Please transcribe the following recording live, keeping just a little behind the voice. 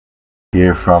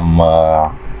Here from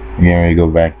we're getting ready to go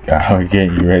back. We're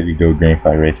getting ready to go green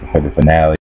flag racing for the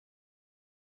finale.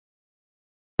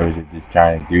 Drivers are just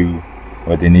trying to do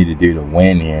what they need to do to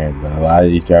win here, but a lot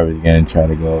of these drivers are going to try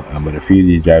to go, but a few of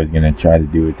these drivers are going to try to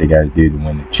do what they got to do to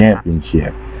win the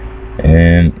championship.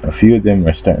 And a few of them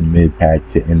are starting mid-pack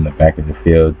to in the back of the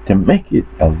field to make it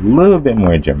a little bit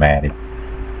more dramatic.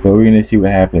 But we're going to see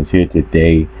what happens here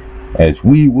today, as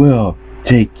we will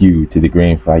take you to the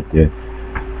green flag to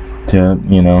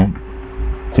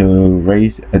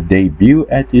race a debut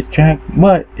at this track,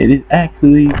 but it is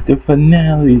actually the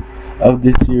finale of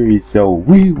the series, so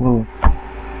we will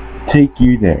take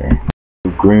you there.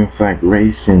 Green flag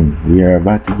racing, we are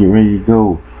about to get ready to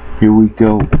go. Here we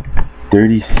go.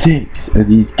 36 of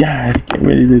these guys get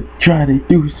ready to try to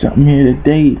do something here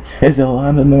today. There's a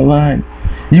lot on the line.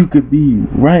 You could be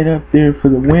right up there for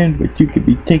the win, but you could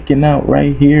be taken out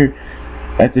right here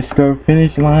at the start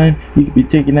finish line. You could be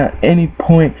taken out any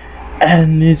point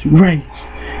in this race.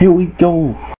 Here we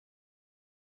go.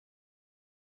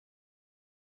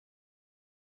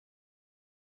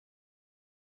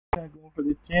 Not going for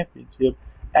the championship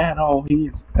at all.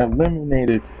 He's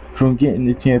eliminated from getting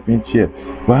the championship.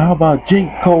 But how about Jake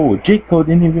Cole? Jake Cole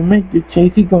didn't even make the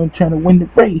chase. He's going to try to win the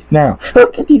race now.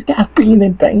 Look at these guys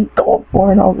feeling bang, going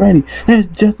for it already. There's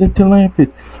Justin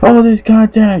Talampis. Oh, there's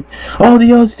contact. Oh, the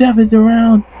 07's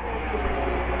around.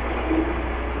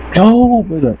 Oh,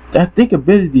 but I think a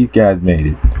bit of these guys made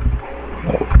it.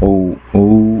 Oh,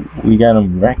 we got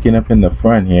them racking up in the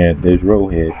front here. There's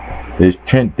Rohit. There's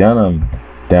Trent Dunham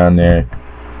down there.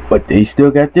 But they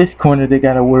still got this corner they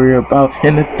got to worry about.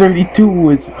 And the 32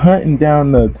 was hunting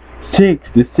down the 6.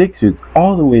 The 6 is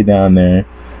all the way down there.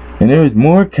 And there was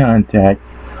more contact.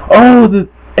 Oh, the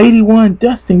 81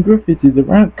 Dustin Griffiths is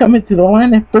around, coming to the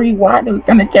line at 3 wide. Who's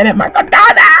going to get it? Michael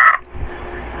Dada!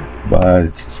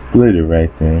 But split it right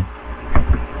there.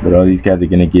 But all these guys are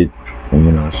going to get,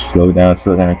 slow down,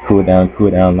 cool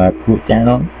down, lap, cool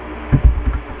down.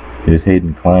 There's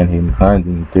Hayden Klein. Hayden Klein's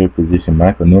in the 3rd position.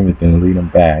 Michael Norman's going to lead him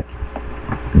back.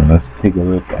 Now let's take a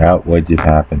look at what just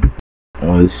happened.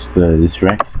 Oh, this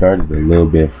wreck started a little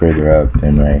bit further up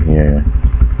than right here.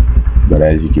 But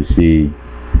as you can see,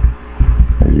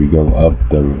 as we go up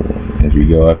there,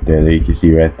 you can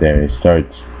see right there, it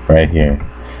starts right here.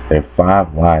 They're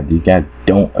 5 wide. These guys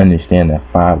don't understand that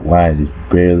 5 wide is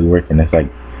barely working. That's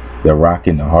like the rock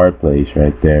in the hard place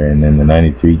right there. And then the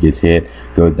 93 gets hit,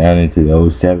 goes down into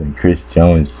the 07. Chris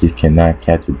Jones just cannot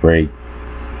catch a break.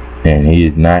 And he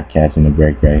is not catching a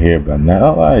break right here, but not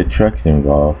a lot of trucks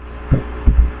involved.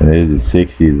 And there's the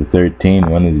 60, the 13,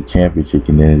 one of the championship,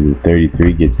 and then the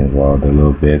 33 gets involved a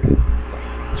little bit. The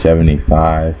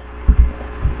 75.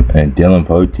 And Dylan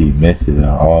Pote misses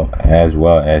all, as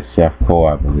well as Seth Cole,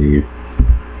 I believe.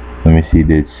 Let me see,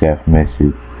 did Seth miss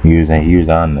it? He was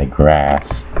on the grass,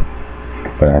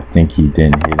 but I think he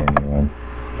didn't hit anyone.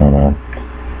 Hold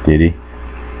on, did he?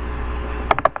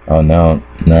 Oh no,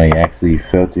 he actually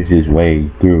filtered his way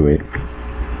through it.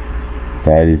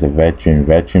 That is a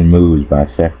veteran moves by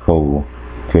Seth Cole.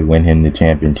 Could win him the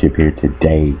championship here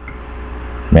today.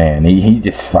 Man, he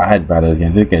just slides by those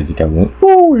guys. Look at this guy going,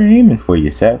 "Ooh, we're aiming for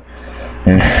you, Seth."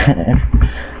 And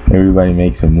everybody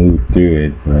makes a move through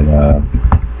it, but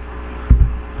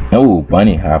oh,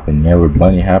 bunny hopping. Yeah, we're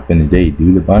bunny hopping today.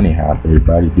 Do the bunny hop,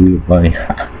 everybody. Do the bunny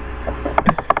hop.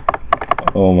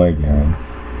 Oh my god.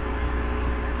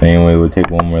 Anyway, we'll take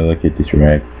one more look at this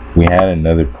wreck. We had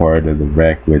another part of the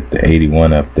wreck with the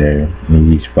 81 up there.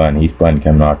 He spun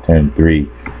coming off turn 3.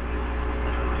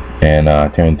 And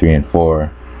turn 3 and 4.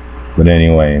 But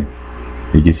anyway,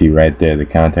 you can see right there the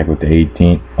contact with the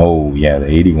 18. Oh yeah, the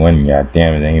 81, god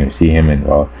damn it, I didn't even see him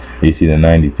involved. You see the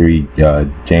 93,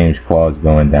 James Claus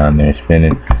going down there,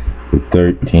 spinning. The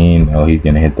 13, oh, he's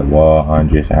gonna hit the wall.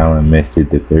 Andres Allen missed it.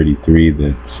 The 33,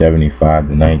 the 75,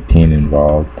 the 19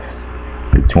 involved.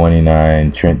 The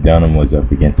 29, Trent Dunham was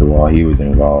up against the wall. He was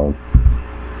involved.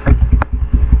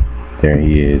 There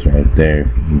he is right there.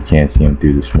 You can't see him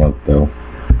through the smoke though.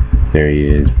 There he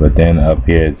is. But then up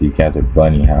here, these guys are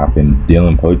bunny hopping.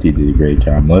 Dylan Pote did a great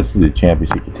job. Most of the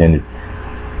championship contenders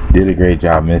did a great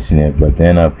job missing it. But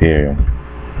then up here,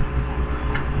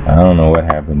 I don't know what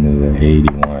happened to the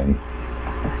 81.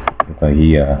 Looks like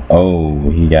he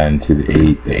got into the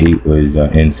 8. The 8 was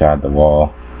inside the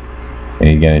wall. And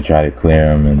he's going to try to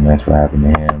clear him, and that's what happened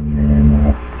to him.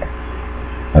 And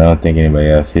I don't think anybody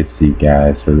else hits these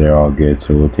guys, so they're all good.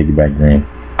 So we'll take it back green.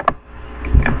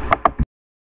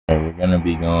 We're going to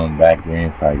be going back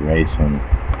green flag racing.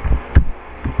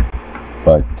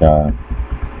 But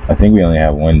I think we only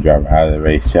have one driver out of the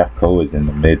race. Seth Cole is in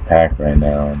the mid-pack right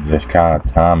now. And there's Kyle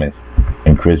Thomas. And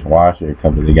and Chris Washer, a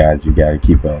couple of the guys you got to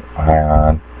keep an eye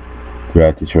on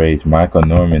throughout this race. Michael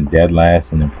Norman dead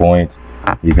last in the points.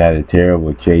 He's had a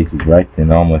terrible chase. He's wrecked in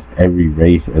almost every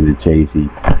race of the chase. He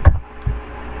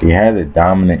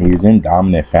was in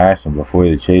dominant fashion before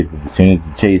the chase, but as soon as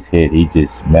the chase hit, he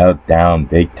just melted down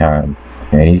big time.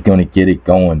 And he's going to get it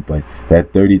going, but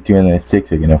that 32 and that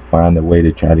 6 are going to find a way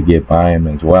to try to get by him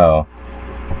as well.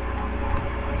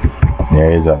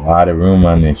 There is a lot of room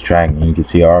on this track, and you can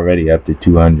see already up to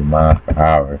 200 miles per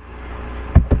hour.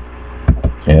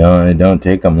 You know, it don't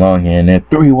take them long here, and they're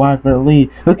 3 wide for the lead.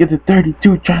 Look at the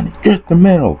 32 trying to get the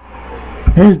middle.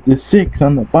 Here's the 6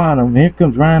 on the bottom. Here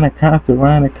comes Ryan Acosta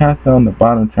on the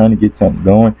bottom trying to get something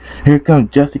going. Here comes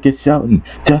Jessica Shelton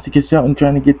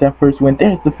trying to get that first win.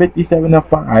 There's the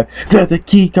 57-5. They're the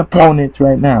key components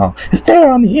right now. It's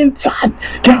there on the inside.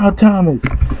 Kyle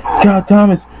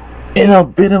Thomas in a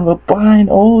bit of a bind.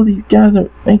 Oh, these guys are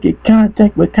making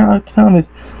contact, but Kyle Thomas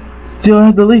still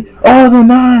has the lead. Oh, the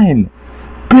 9.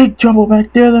 Big trouble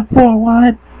back there, the 4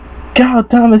 wide. Kyle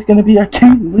Thomas going to be a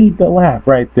key lead the lap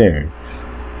right there.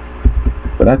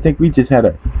 But I think we just had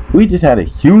a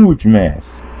huge mess.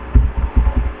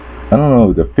 I don't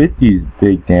know, the 50's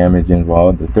big damage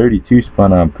involved. The 32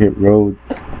 spun on pit road.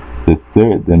 The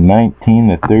 19,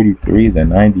 the 33, the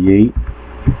 98.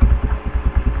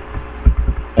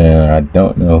 And I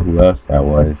don't know who else that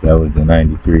was. That was the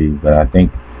 93. But I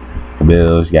think a bit of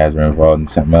those guys were involved in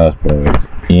something else.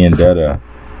 But Ian Dutta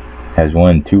has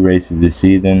won 2 races this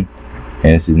season,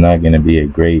 and this is not going to be a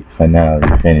great finale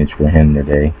finish for him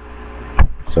today.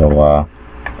 So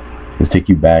let's take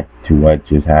you back to what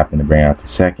just happened to bring out the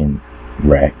second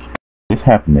wreck. This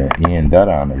happened to Ian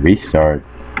Dutta on the restart.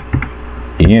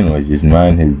 Ian was just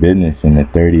minding his business in the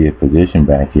 30th position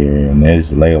back here, and there's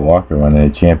Leia Walker, one of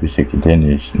the championship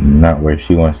contenders, not where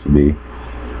she wants to be.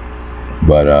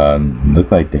 But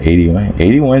looked like the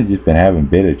 81's just been having a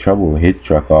bit of trouble with his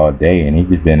truck all day, and he's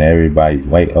just been everybody's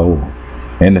way. Oh,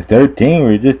 and the 13, we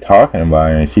were just talking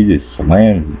about her, and she just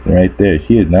slams right there.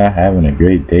 She is not having a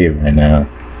great day right now.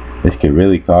 This could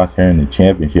really cost her in the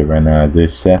championship right now.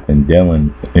 There's Seth and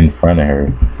Dylan in front of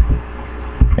her,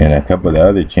 and a couple of the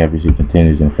other championship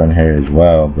contenders in front of her as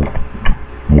well. But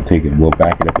we'll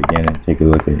back it up again and take a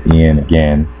look at Ian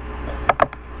again,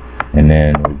 and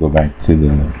then we'll go back to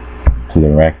the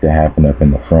wreck that happened up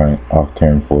in the front off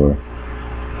turn 4.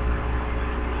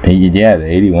 And yeah, the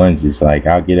 81's just like,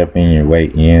 I'll get up in your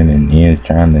way, Ian, and Ian's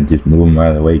trying to just move him out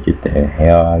of the way, get the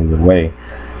hell out of the way.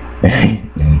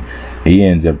 And he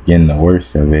ends up getting the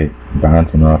worst of it,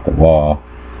 bouncing off the wall,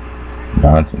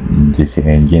 and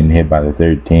getting hit by the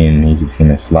 13, and he's just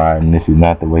gonna slide. And this is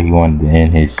not the way he wanted to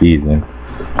end his season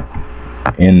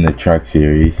in the truck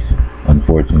series,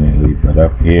 unfortunately. But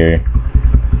up here,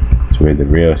 it's where the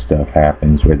real stuff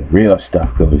happens, where the real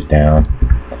stuff goes down.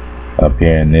 Up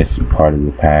here in this part of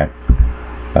the pack,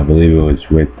 I believe it was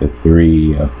with the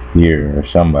 3 up here or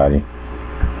somebody.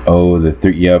 Oh, the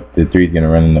 3, yep, the 3's gonna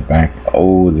run in the back.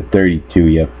 Oh, the 32,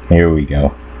 yep, here we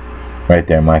go. Right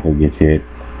there, Michael gets hit,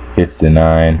 hits the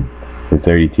 9. The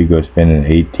 32 goes spinning.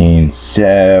 18,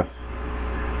 Seth.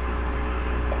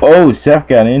 Oh, Seth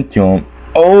got into him.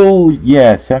 Oh,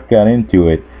 yeah, Seth got into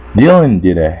it. Dylan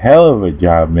did a hell of a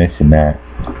job missing that.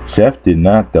 Seth did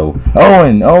not, though. Oh,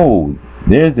 and oh,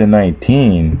 there's the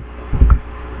 19.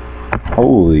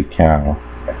 Holy cow.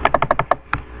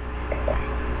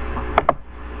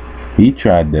 He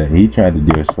tried to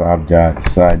do a slide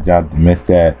job to miss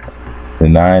that. The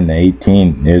 9, the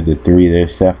 18, there's the 3,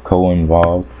 there's Seth Cole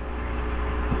involved.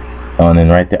 Oh, and then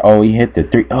right there, oh, he hit the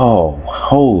 3. Oh,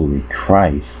 holy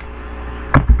Christ.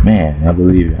 Man, I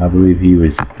believe he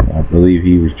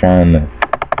was trying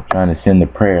to send a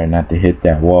prayer not to hit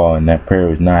that wall, and that prayer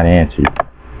was not answered.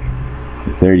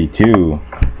 The 32,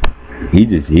 he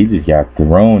just got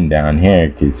thrown down here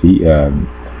because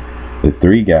the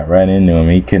 3 got right into him.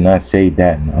 He could not save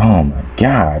that. And, oh my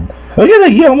God! Look at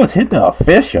that! He almost hit the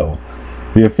official.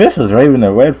 The official's waving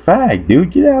the red flag,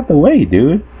 dude. Get out the way,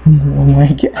 dude. Oh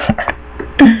my God!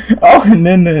 Oh, and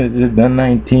then the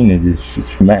 19 it just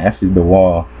smashes the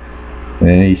wall, and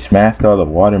then he smashed all the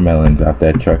watermelons out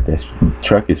that truck. That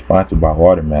truck is sponsored by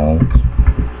watermelons.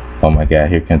 Oh my God!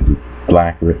 Here comes the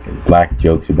black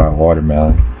jokes about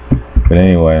watermelon. But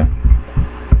anyway,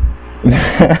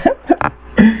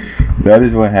 that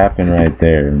is what happened right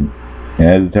there. And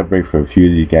that was a tough break for a few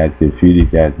of these guys. A few of these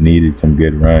guys needed some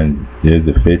good runs. There's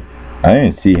the 5th. I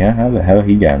didn't see him. How the hell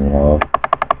he got involved?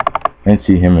 I didn't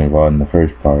see him involved in the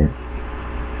first part.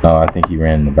 Oh, I think he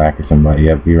ran in the back of somebody.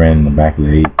 Yep, he ran in the back of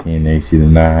the 18. There you see the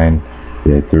 9,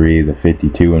 the 3, the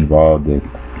 52 involved.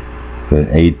 The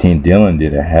 18 Dylan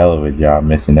did a hell of a job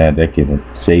missing that. That could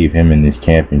save him in this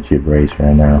championship race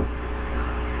right now.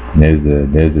 And there's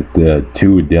the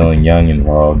 2 Dylan Young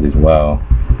involved as well.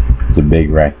 It's a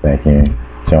big wreck back here.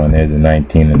 Showing there's a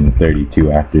 19 and a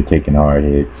 32 after taking hard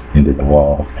hits into the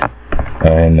wall.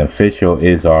 And the official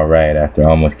is alright after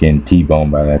almost getting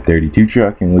T-boned by that 32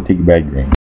 truck, and we'll take it back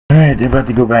green. Alright, they're about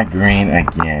to go back green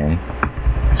again.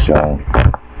 So,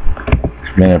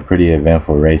 it's been a pretty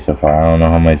eventful race so far. I don't know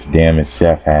how much damage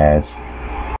Seth has,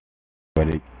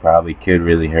 but it probably could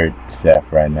really hurt Seth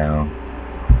right now.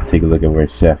 Take a look at where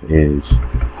Seth is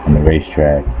on the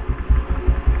racetrack.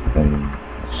 And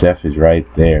Seth is right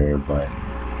there, but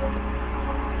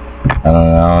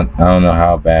I don't know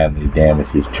how badly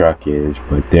damaged his truck is,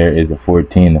 but there is a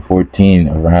 14. The 14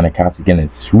 around the cops again is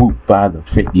swooped by the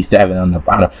 57 on the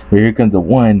bottom. But here comes the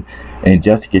 1, and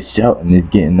Jessica Shelton is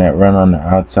getting that run on the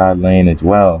outside lane as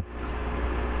well.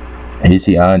 And you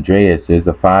see Andreas, there's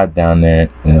a 5 down there,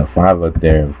 and a 5 up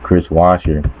there of Chris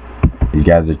Washer. These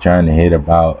guys are trying to hit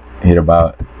about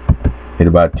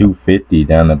 250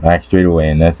 down the back straightaway,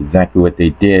 and that's exactly what they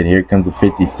did. Here comes the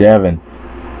 57.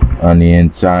 On the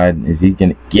inside, is he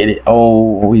gonna get it?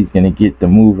 Oh, he's gonna get the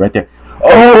move right there.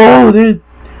 Oh, there's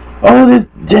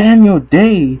Daniel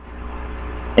Day,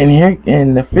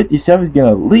 and the 57 is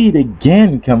gonna lead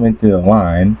again, coming to the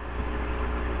line.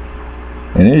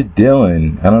 And there's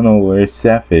Dylan. I don't know where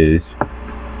Seth is.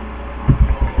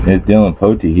 There's Dylan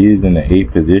Pote. He is in the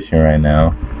 8th position right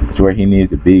now. It's where he needs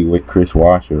to be with Chris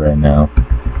Washer right now.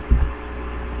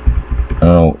 I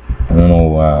don't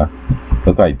know.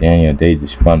 Looked like Daniel Day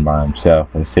just spun by himself.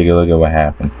 Let's take a look at what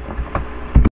happened.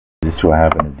 This is what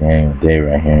happened to Daniel Day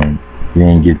right here. He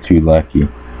didn't get too lucky.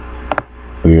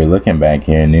 We were looking back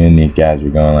here and then these guys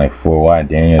were going like 4 wide.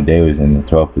 Daniel Day was in the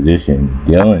 12th position.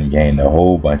 Dylan gained a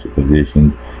whole bunch of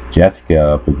positions. Jessica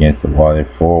up against the wall. They're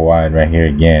 4 wide right here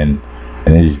again.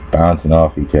 And they're just bouncing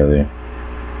off each other.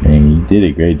 And he did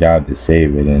a great job to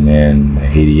save it. And then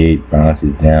the 88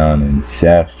 bounces down and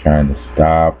Seth's trying to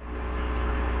stop.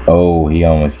 Oh,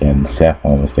 Seth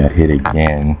almost got hit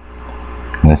again.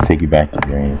 Let's take it back to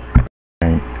green.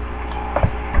 Right.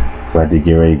 About to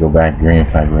get ready to go back green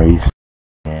if I race.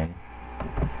 And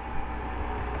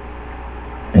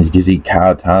as you can see,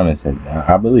 Kyle Thomas,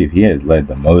 I believe he has led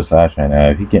the most laps right now.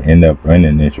 If he can end up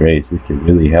running this race, this could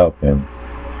really help him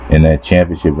in that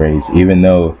championship race. Even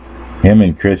though him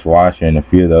and Chris Washer and a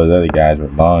few of those other guys were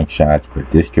long shots, but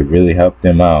this could really help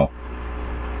them out.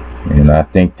 And I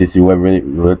think this is what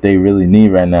they really need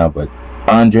right now. But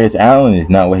Andres Allen is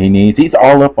not what he needs. He's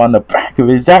all up on the back of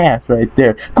his ass right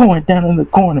there, going down in the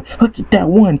corner. Look at that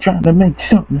 1 trying to make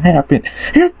something happen.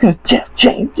 Here comes Jeff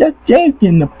James. Jeff James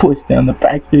getting the push down the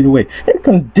back straightaway. Here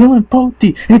comes Dylan Pote,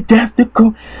 and that's the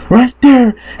right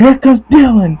there. Here comes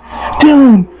Dylan.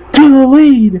 Dylan to the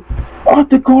lead, off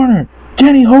the corner.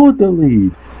 Can he hold the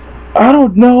lead? I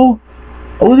don't know.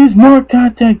 Oh, there's more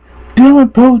contact.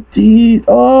 Dylan Pote,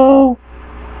 oh,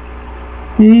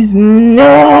 he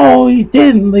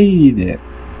didn't lead it.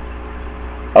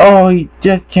 Oh, he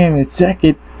just came in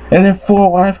 2nd, and then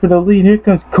 4 wide for the lead. Here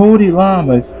comes Cody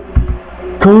Lamas.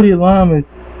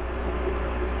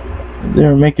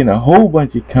 They're making a whole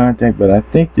bunch of contact, but I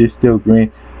think they're still green.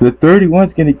 The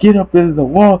 31's gonna get up into the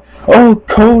wall. Oh,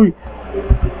 Cody.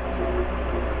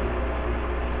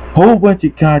 Whole bunch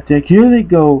of contact. Here they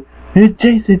go. Here's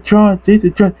Jason Tross.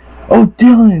 Oh,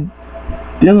 Dylan's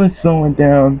slowing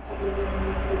down.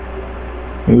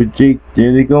 It was Jake.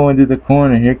 There they go into the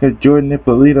corner. Here comes Jordan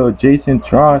Ippolito, Jason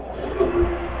Tross.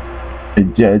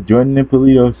 Jordan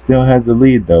Ippolito still has the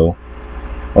lead though.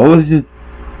 Oh, this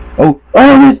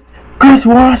Chris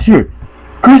Washer.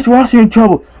 Chris Washer in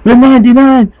trouble. The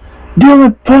 99.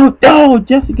 Dylan Pote. Oh,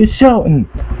 Jessica Shelton.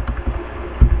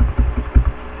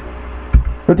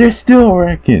 But they're still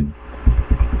wrecking.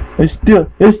 There's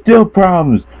still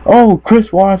problems. Oh,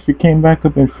 Chris Washer came back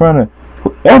up in front of,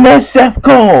 and there's Seth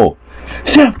Cole.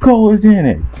 Seth Cole is in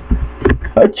it.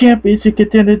 A championship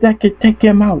contender that could take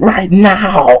him out right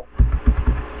now.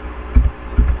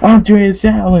 Andreas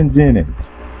Allen's in it.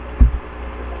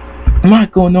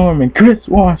 Michael Norman, Chris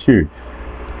Washer,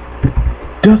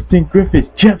 Dustin Griffiths,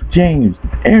 Jeff James,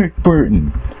 Eric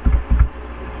Burton.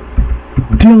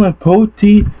 Dylan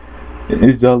Pote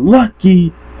is a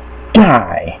lucky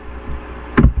guy.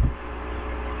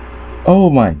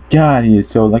 Oh my God, he is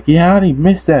so lucky. How did he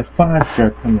miss that 5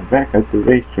 truck coming back up the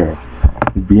racetrack?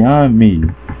 It's beyond me.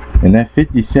 And that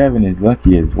 57 is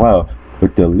lucky as well.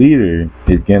 But the leader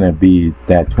is going to be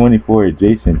that 24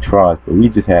 Jason Tross. But we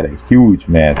just had a huge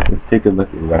match. Let's take a look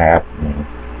at what happened here.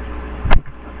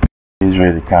 Here's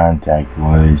where the contact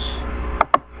was.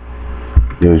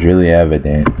 it was really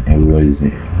evident who was,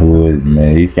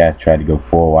 man. These guys tried to go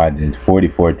 4 wide. His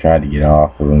 44 tried to get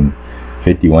off of him.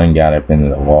 51 got up into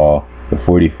the wall. The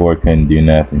 44 couldn't do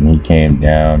nothing. He came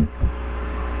down.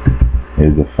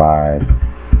 Here's the 5.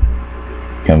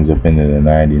 Comes up into the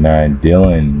 99.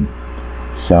 Dylan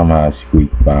somehow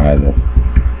squeaked by.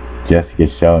 Jessica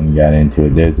Shelton got into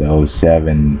it. There's the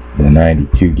 07. The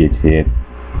 92 gets hit.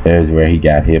 There's where he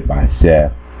got hit by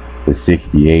Seth. The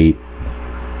 68.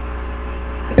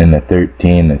 And the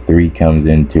 13. The 3 comes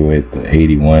into it. The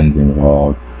 81's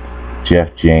involved.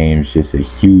 Jeff James, just a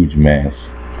huge mess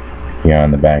here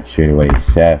on the back straightaway.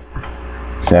 Seth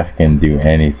can do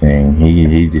anything.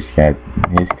 He just got,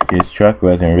 his truck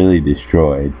wasn't really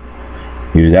destroyed.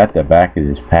 He was at the back of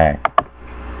his pack.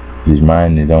 He was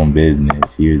minding his own business.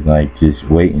 He was like just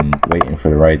waiting for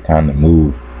the right time to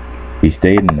move. He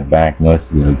stayed in the back most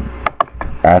of the,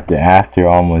 after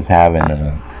almost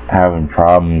having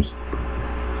problems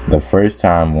the first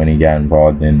time when he got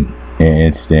involved in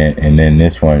an incident, and then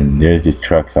this one, there's just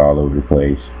trucks all over the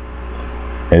place.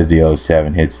 There's the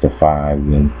 07 hits the 5,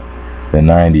 and the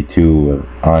 92 of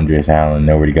Andres Allen,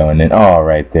 nowhere to go, and then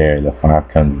right there, the 5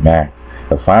 comes back.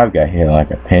 The 5 got hit like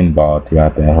a pinball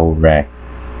throughout that whole wreck.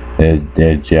 There's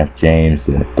Jeff James,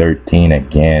 the 13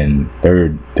 again,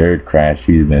 third crash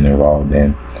he's been involved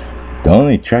in. The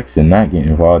only trucks that not get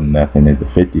involved in nothing is the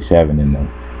 57 and the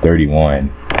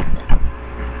 31.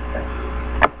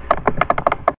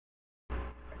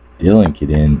 Dylan could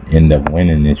end up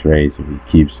winning this race if he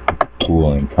keeps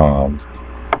cool and calm.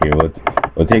 Here,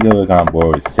 we'll take a look on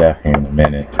board with Seth here in a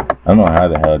minute. I don't know how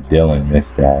the hell Dylan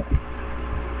missed that.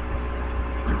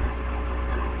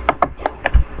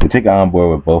 We'll take on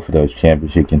board with both of those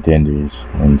championship contenders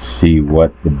and see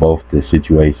what both the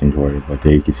situations were. But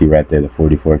there you can see right there, the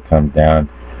 44 comes down,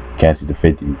 catches the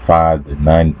 55, the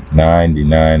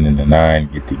 99 and the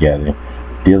 9 get together.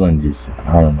 Dylan just,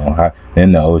 I don't know how.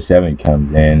 Then the 07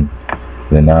 comes in,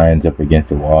 the 9's up against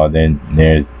the wall. Then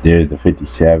there's the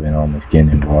 57 almost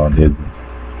getting involved.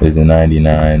 There's the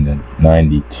 99, the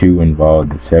 92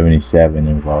 involved, the 77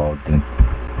 involved, and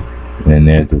then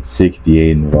there's the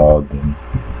 68 involved, and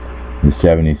the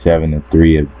 77, the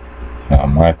 3 of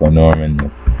Michael Norman,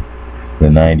 the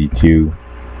 92.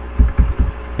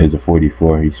 There's a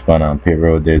 44. He spun on pit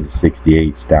road. There's a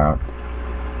 68 stopped.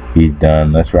 He's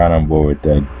done. Let's ride on board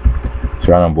with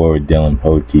Dylan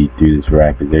Poteet through this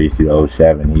wreck. There you see the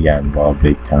 07. He got involved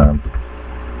big time.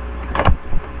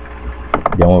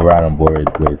 Then we'll ride on board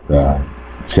with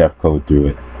Chef Code through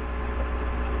it.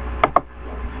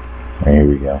 Right, here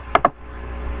we go.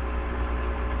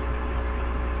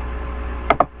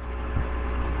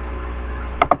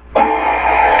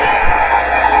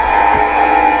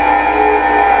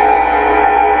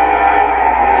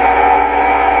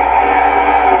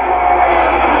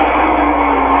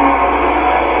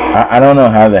 I don't know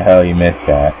how the hell he missed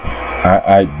that.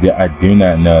 I do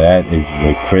not know. That is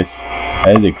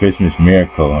a Christmas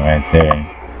miracle right there.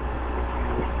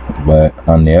 But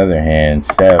on the other hand,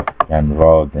 Seth got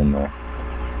involved in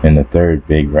the third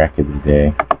big wreck of the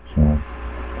day.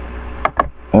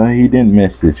 So he didn't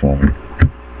miss this one.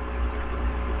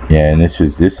 Yeah, and this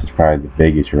is probably the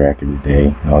biggest wreck of the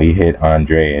day. Oh, he hit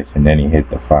Andreas and then he hit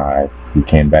the 5. He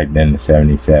came back then to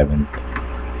 77,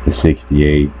 the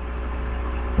 68.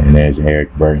 And there's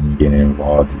Eric Burton getting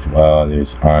involved as well. There's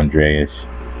Andreas.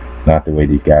 Not the way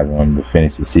these guys want to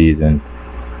finish the season.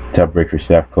 Tough break for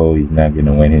Seth Cole. He's not going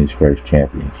to win his first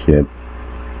championship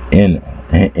in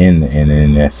the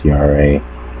NNSCRA.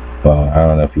 Well, I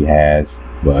don't know if he has,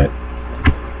 but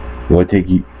we'll take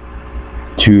you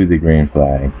to the green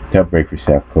flag. Tough break for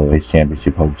Seth Cole. His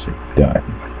championship hopes are done.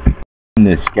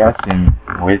 Discussing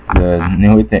with the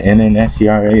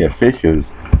NNSCRA officials.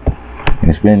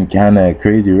 It's been kind of a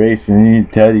crazy race, and you need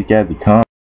to tell these guys to calm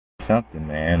something,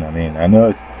 man. I mean, I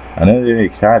know they're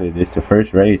excited. It's the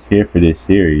first race here for this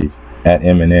series at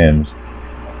M&Ms,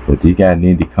 but these guys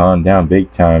need to calm down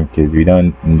big time because we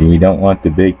don't want the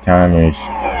big timers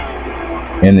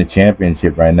in the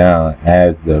championship right now.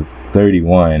 As the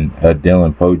 31,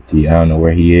 Dylan Poteet, I don't know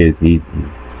where he is.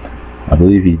 I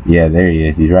believe yeah, there he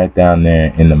is. He's right down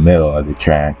there in the middle of the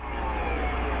track.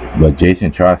 But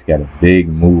Jason Trott's got a big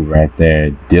move right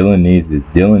there. Dylan needs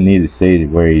to stay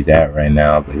where he's at right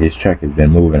now, but his truck has been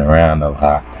moving around a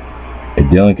lot. If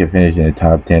Dylan can finish in the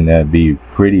top 10, that'd be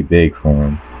pretty big for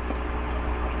him.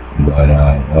 But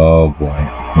oh boy,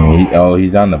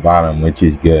 he's on the bottom, which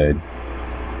is good.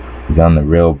 He's on the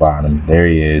real bottom. There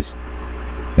he is.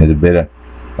 There's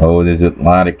a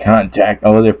lot of contact.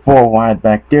 Oh, they're 4 wide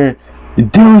back there.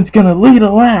 Dylan's gonna lead a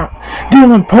lap.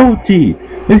 Dylan Poteet.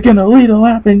 is gonna lead a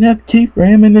lap, and that's key for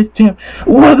him in this champ.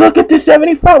 Well, look at the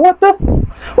 75. What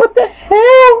the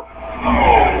hell?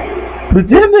 But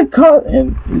then the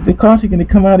caution gonna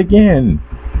come out again.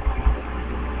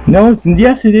 No,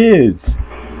 yes it is.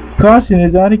 Caution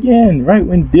is out again. Right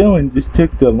when Dylan just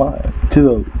took the line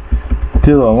to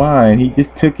the line, he just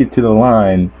took it to the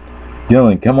line.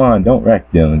 Dylan, come on, don't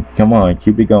wreck, Dylan. Come on,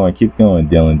 keep it going,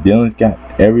 Dylan. Dylan's got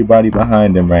everybody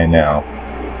behind him right now.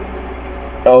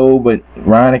 Oh, but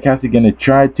Ryan Acosta gonna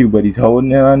try to, but he's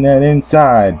holding it on that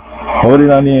inside. Hold it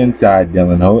on the inside,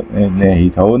 Dylan.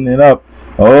 He's holding it up.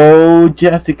 Oh,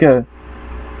 Jessica.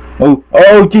 Oh,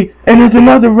 gee, and there's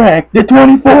another wreck. The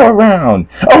 24 round.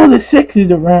 Oh, the 6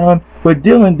 is around, but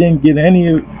Dylan didn't get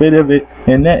any bit of it,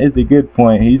 and that is a good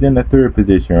point. He's in the 3rd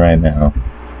position right now.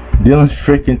 Dylan's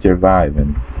freaking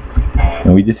surviving.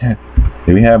 And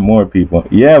we have more people.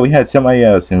 Yeah, we had somebody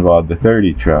else involved, the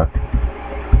 30 truck.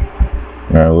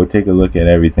 Alright, we'll take a look at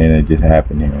everything that just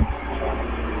happened here.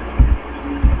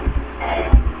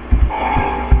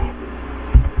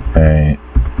 Alright.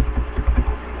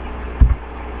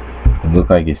 It looked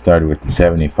like it started with the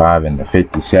 75 and the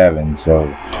 57, so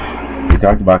we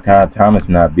talked about Kyle Thomas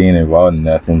not being involved in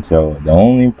nothing, so the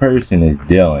only person is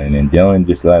Dylan, and Dylan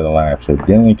just led a lap, so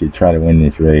Dylan could try to win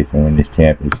this race and win this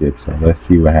championship, so let's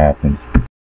see what happens.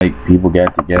 Like, people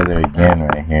got together again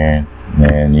right here,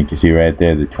 and you can see right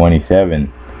there the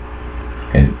 27,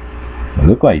 and it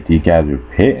looked like these guys were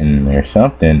pitting or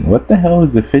something. What the hell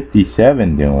is the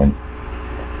 57 doing?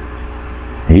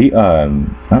 I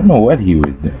don't know what he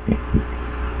was doing.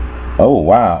 Oh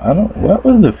wow, what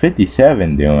was the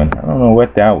 57 doing? I don't know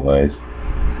what that was.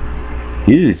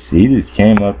 He just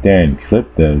came up there and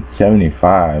clipped the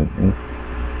 75.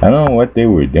 I don't know what they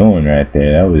were doing right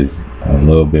there. That was a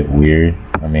little bit weird.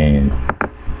 I mean,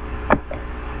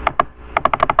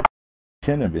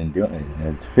 shouldn't have been doing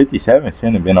it. 57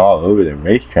 shouldn't have been all over the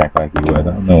racetrack like he was. I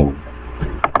don't know.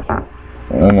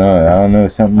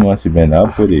 Something must have been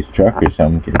up with his truck or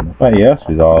something, because nobody else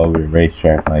was all over the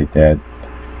racetrack like that.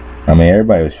 I mean,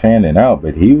 everybody was fanning out,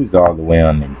 but he was all the way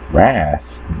on the grass.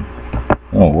 I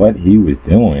don't know what he was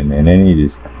doing, and then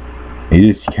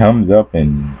he just comes up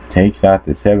and takes out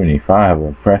the 75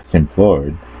 with Preston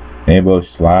Flord. They both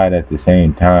slide at the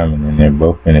same time, and then they're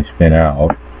both going to spin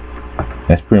out.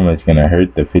 That's pretty much going to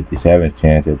hurt the 57's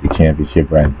chance at the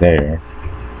championship right there.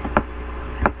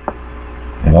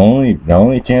 The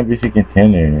only championship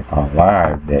contender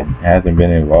alive that hasn't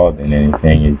been involved in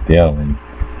anything is Dylan.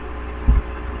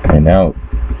 And now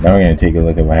we're going to take a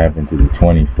look at what happened to the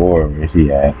 24. Where's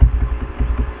he at?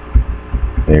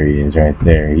 There he is right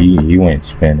there. He went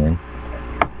spinning.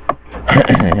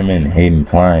 Him and Hayden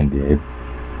Klein did.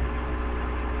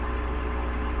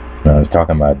 I was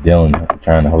talking about Dylan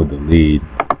trying to hold the lead.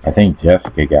 I think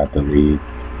Jessica got the lead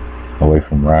away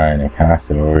from Ryan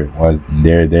Acosta, or it was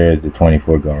there's the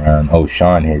 24 go around. Oh,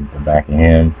 Sean hit the back of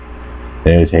him.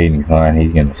 There's Hayden Klein.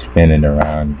 He's gonna spin it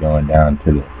around, going down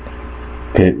to the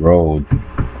pit road.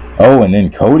 Oh, and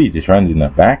then Cody just runs in the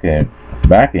back of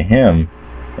him,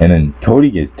 and then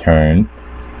Cody gets turned.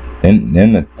 Then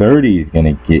the 30 is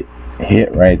gonna get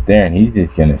hit right there, and he's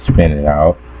just gonna spin it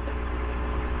out.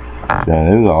 So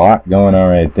there's a lot going on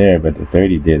right there, but the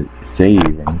 30 did save,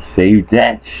 and he saved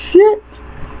that shit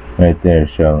right there.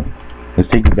 So let's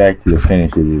take it back to the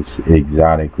finish of this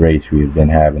exotic race we have been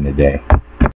having today.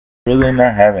 Really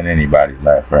not having anybody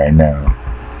left right now.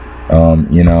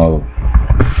 You know,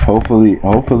 hopefully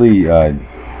all these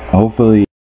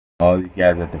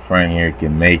guys at the front here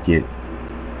can make it.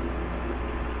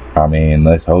 I mean,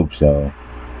 let's hope so.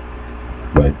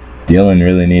 But Dylan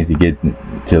really needs to get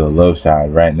to the low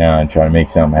side right now and try to make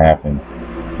something happen.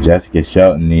 Jessica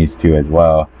Shelton needs to as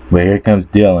well. But here comes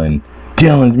Dylan.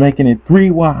 Dylan's making it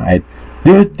 3 wide.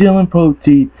 There's Dylan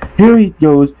Poteet. Here he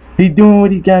goes. He's doing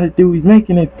what he got to do. He's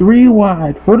making it 3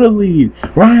 wide for the lead.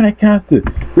 Ryan Acosta.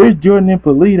 There's Jordan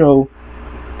Ippolito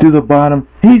to the bottom.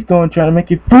 He's going to try to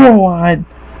make it 4 wide.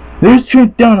 There's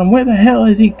Trent Dunham. Where the hell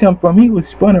has he come from? He was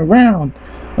spun around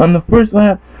on the first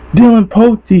lap. Dylan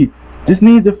Poteet just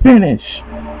needs a finish.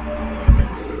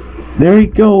 There he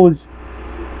goes.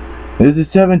 There's the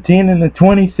 17 and the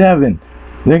 27.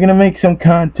 They're going to make some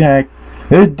contact.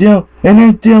 There's Dylan. And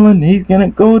there's Dylan. He's going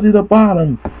to go to the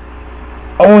bottom.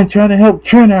 Oh, and try to help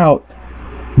Trent out.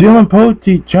 Dylan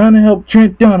Poteet trying to help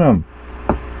Trent Dunham.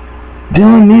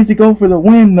 Dylan needs to go for the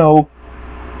win, though.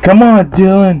 Come on,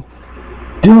 Dylan.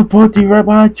 Dylan Poteet right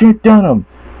behind Trent Dunham.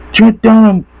 Trent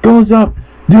Dunham goes up.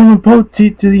 Dylan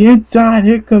Poteet to the inside.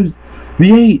 Here comes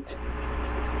the 8.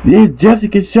 There's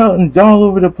Jessica Shelton's all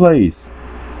over the place.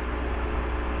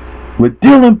 With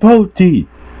Dylan Poteet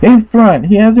in front.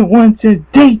 He hasn't won since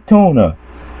Daytona.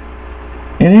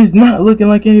 And it's not looking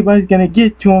like anybody's gonna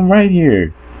get to him right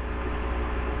here.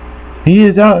 He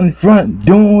is out in front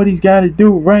doing what he's got to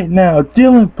do right now.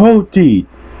 Dylan Poteet.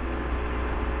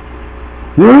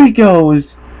 There he goes.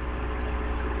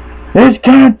 There's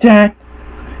contact.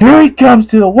 Here he comes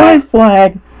to the white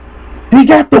flag. He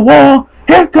got the wall.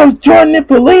 Here comes Jordan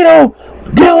Ippolito.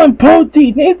 Dylan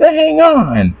Poteet needs to hang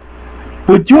on.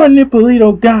 But Jordan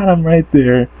Ippolito got him right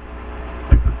there.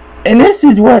 And this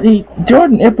is what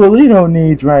Jordan Ippolito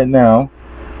needs right now.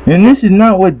 And this is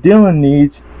not what Dylan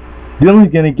needs.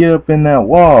 Dylan's going to get up in that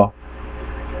wall.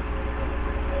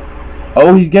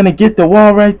 Oh, he's going to get the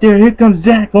wall right there. Here comes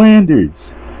Zach Landers.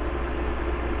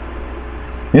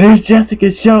 And there's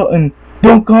Jessica Shelton.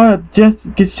 Don't call it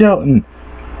Jessica Shelton.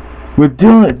 With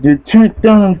Dylan, the Trent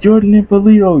Dunham, Jordan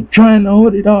Ippolito trying to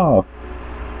hold it off.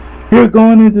 Here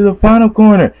going into the final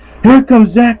corner. Here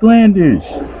comes Zach Landers.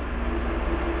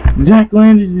 Zach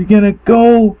Landers is going to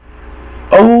go.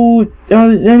 Oh,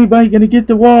 is anybody going to get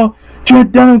the wall?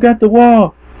 Trent Dunham got the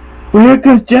wall. But here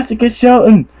comes Jessica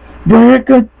Shelton. But here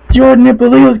comes Jordan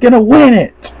Ippolito's going to win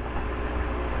it.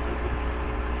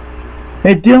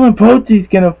 And Dylan Poteet's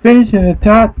going to finish in the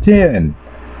top 10.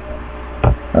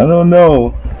 I don't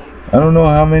know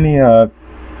how many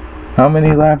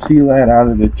laps he led out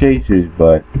of the chasers,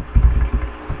 but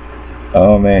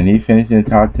oh man, he finished in the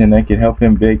top 10. That could help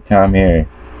him big time here.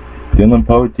 Dylan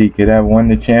Poteet could have won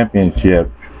the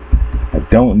championship. I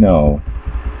don't know.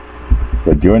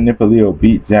 But Jordan Ippolito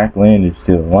beat Zach Landers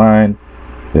to the line.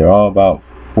 They're all about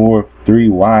 3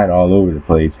 wide all over the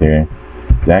place here.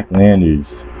 Zach Landers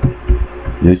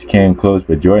just came close,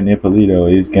 but Jordan Ippolito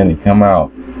is going to come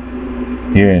out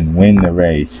here and win the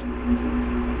race.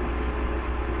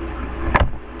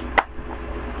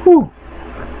 Whew.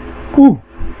 Whew.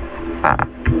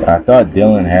 I thought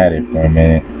Dylan had it for a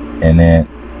minute, and then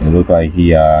it looked like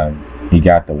he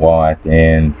got the wall at the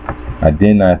end. I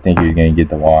did not think he was going to get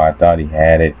the wall. I thought he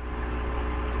had it.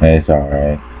 It's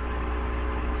alright.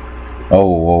 Oh,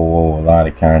 whoa, a lot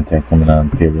of contact coming on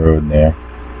pit road there.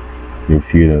 A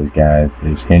few of those guys.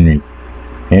 There's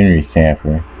Henry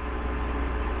Sanford.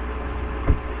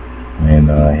 And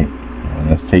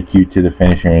let's take you to the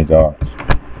finishing results.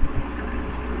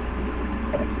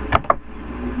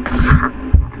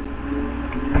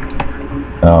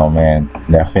 Oh man,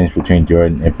 that finish between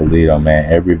Jordan and Ippolito,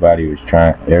 man. Everybody was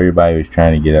trying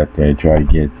to get up there, try to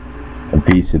get a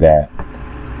piece of that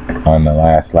on the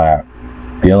last lap.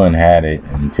 Dylan had it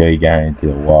until he got into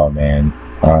the wall, man.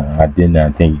 I did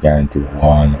not think he got into the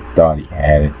wall, and I thought he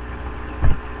had it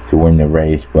to win the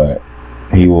race, but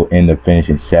he will end up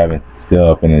finishing 7th, still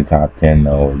up in the top 10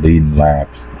 though, leading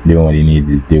laps, doing what he needed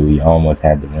to do. He almost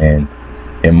had to win.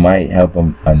 It might help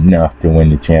him enough to win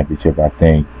the championship, I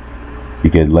think,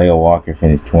 because Leo Walker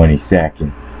finished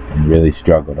 22nd and really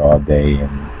struggled all day, and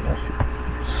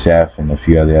Seth and a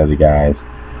few other guys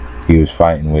he was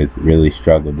fighting with really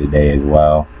struggled today as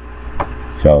well.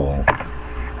 So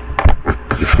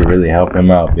this should really help him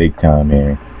out big time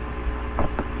here.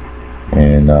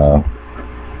 And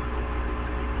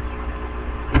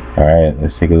alright,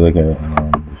 let's take a look at the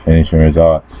finishing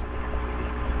results.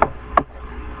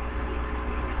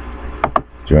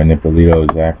 Jordan Ippolito,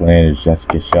 Zach Landers,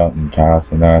 Jessica Shelton, Kyle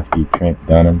Sinofsky, Trent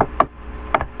Dunham,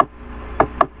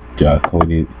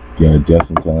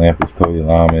 Justin Talampis, Cody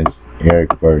Lamas,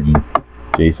 Eric Burton,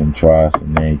 Jason Tross,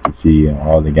 and then you can see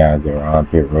all the guys that were on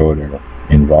pit road are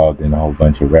involved in a whole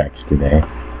bunch of wrecks today.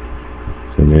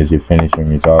 So there's your finishing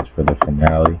results for the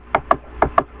finale.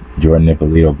 Jordan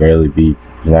Ippolito barely beat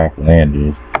Zach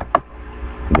Landers,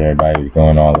 because everybody was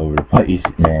going all over the place.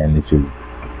 Man, this was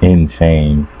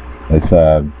insane.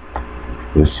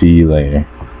 We'll see you later.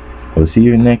 We'll see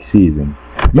you next season.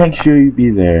 Make sure you be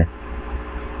there.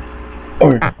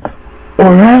 Or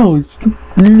else.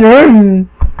 No.